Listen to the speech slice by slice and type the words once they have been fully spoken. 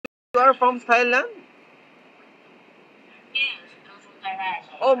are from Thailand? Yes, I'm from Thailand.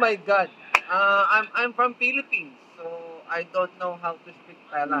 Oh my God. I'm from Philippines, so I don't know how to speak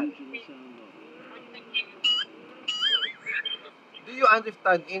Thailand. Do you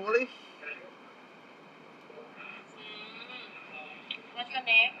understand English? What's your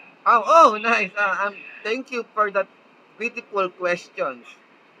name? Oh, nice. Thank you for that beautiful questions.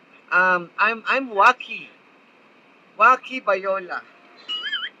 I'm Waki Bayola.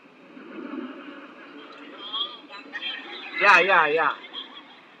 Yeah.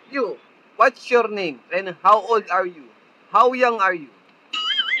 You, what's your name and how old are you? How young are you?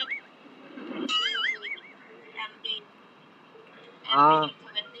 I'm Ah,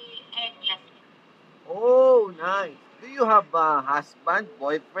 28 years. oh, nice. Do you have a husband,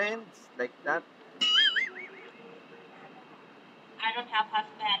 boyfriends like that? I don't have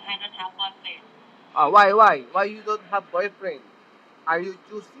husband. I don't have boyfriend. Why you don't have boyfriend? Are you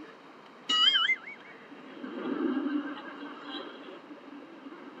choosy?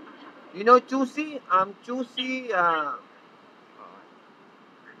 You know choosy? Choosy. And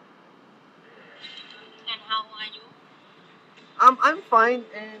how are you? I'm fine,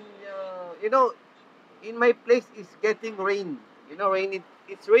 and in my place it's getting rain. You know, rainy.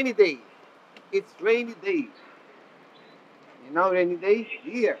 It's rainy day. It's rainy day. You know, rainy day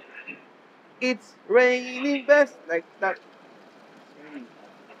here. It's raining best like that. Mm.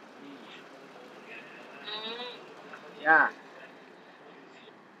 Yeah,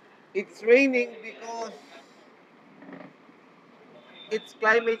 it's raining because it's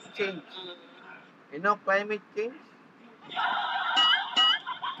climate change. You know, climate change.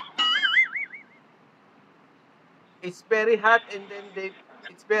 It's very hot, and then they.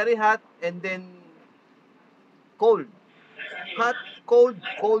 It's very hot, and then cold. Hot, cold,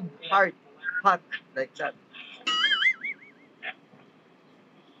 cold, hot like that.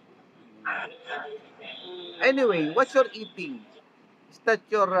 Anyway, what's your eating? Is that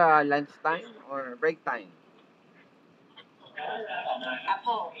your lunch time or break time?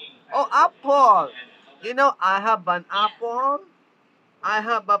 Apple. Oh, apple. You know, I have an Yes. apple. I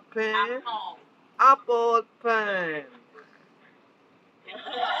have a pen. Apple. Apple pen.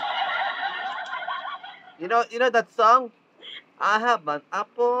 You know that song? I have an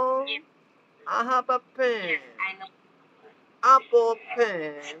apple. Yes. I have a pen. Yes, I know. Apple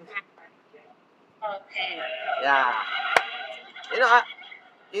pen. Okay. Yeah.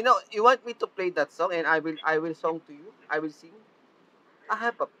 You know, you want me to play that song, and I will song to you. I will sing. I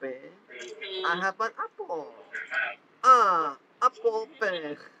have a pen. I Mm. have an apple. Apple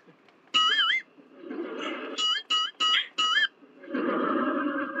pen.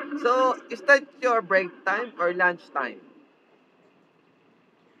 So, is that your break time or lunch time?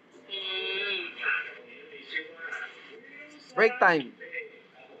 Mm. Break time.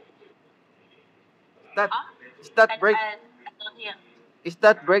 That Huh? is that break I don't hear. is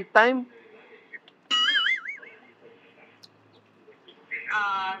that break time?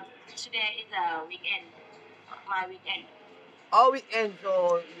 Uh, Today is a weekend. My weekend. Oh, weekend.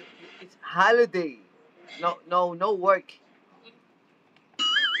 So it's holiday. No work.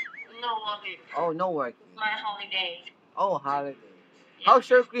 No working. Oh, no work. My holiday. Oh, holiday. Yeah. How's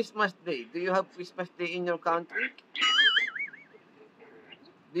your Christmas day? Do you have Christmas day in your country?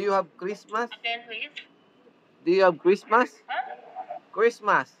 Do you have Christmas? Again, please. Do you have Christmas? Huh?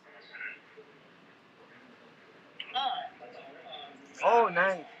 Christmas. Oh, Oh,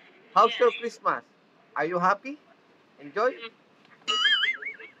 nice. How's yes. your Christmas? Are you happy? Enjoy? Mm.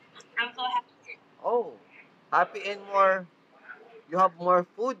 I'm so happy. Oh, happy and more. You have more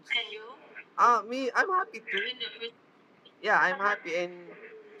foods. And you? Me, I'm happy too. In the Christmas, Yeah, I'm happy and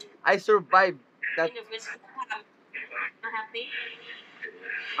I survived that. in the Christmas time, you're happy?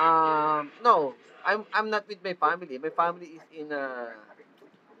 No, I'm not with my family. My family is in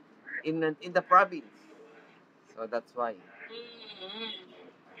the province, so that's why. Mm-hmm.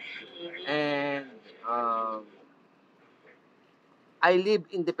 And um, I live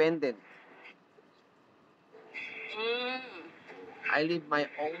independent. Mm. I live my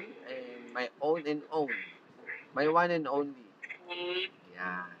own and my own and own, my one and only. Mm.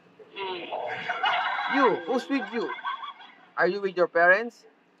 Yeah. Mm. You, who's with you? Are you with your parents?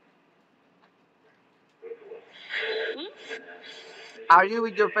 Mm. Are you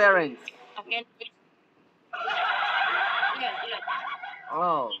with your parents? Again, please. Yes, yes.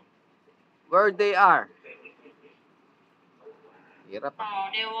 Oh, where they are? Hirap ah. Oh,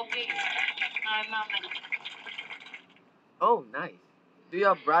 they're working. My mom and Oh, nice. Do you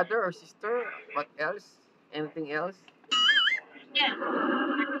have brother or sister? What else? Anything else? yes,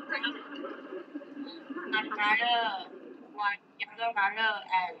 my brother, one younger younger brother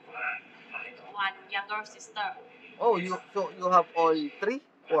and one younger sister. Oh, you have all three?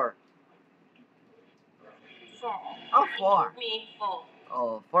 Four? Four. Oh, four. Include me, four.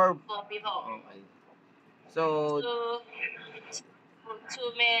 Oh, four. Four people. Okay. So,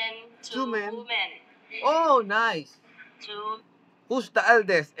 Two men, two two men. women. Oh, nice. Two. Who's the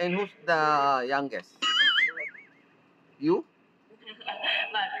eldest and who's the youngest? You?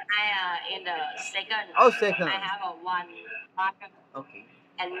 But I in the second. Oh, second. I have a one brother Okay.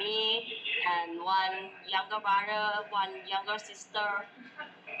 and me and one younger brother, one younger sister.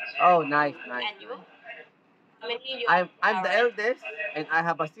 Oh, nice, nice. And you? Nice. How many you I'm the parents? eldest and I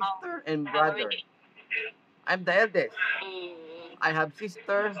have a sister and brother. I'm the eldest. Mm. I have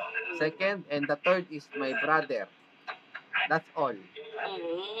sister, second, and the third is my brother. That's all.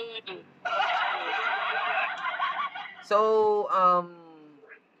 Mm. So,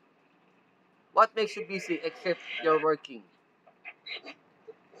 what makes you busy except you're working?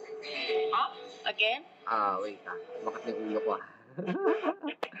 Huh? Again? Wait Bakit nagulo ko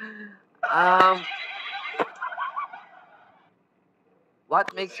um, what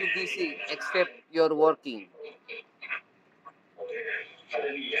makes you busy except you're working?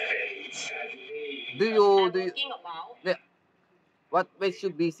 Do you, I'm do you, working about. yeah, what makes you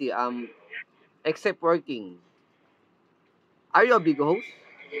busy, except working? Are you a big host?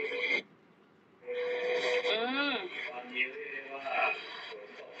 Mm.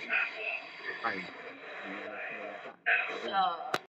 Ay. Uh,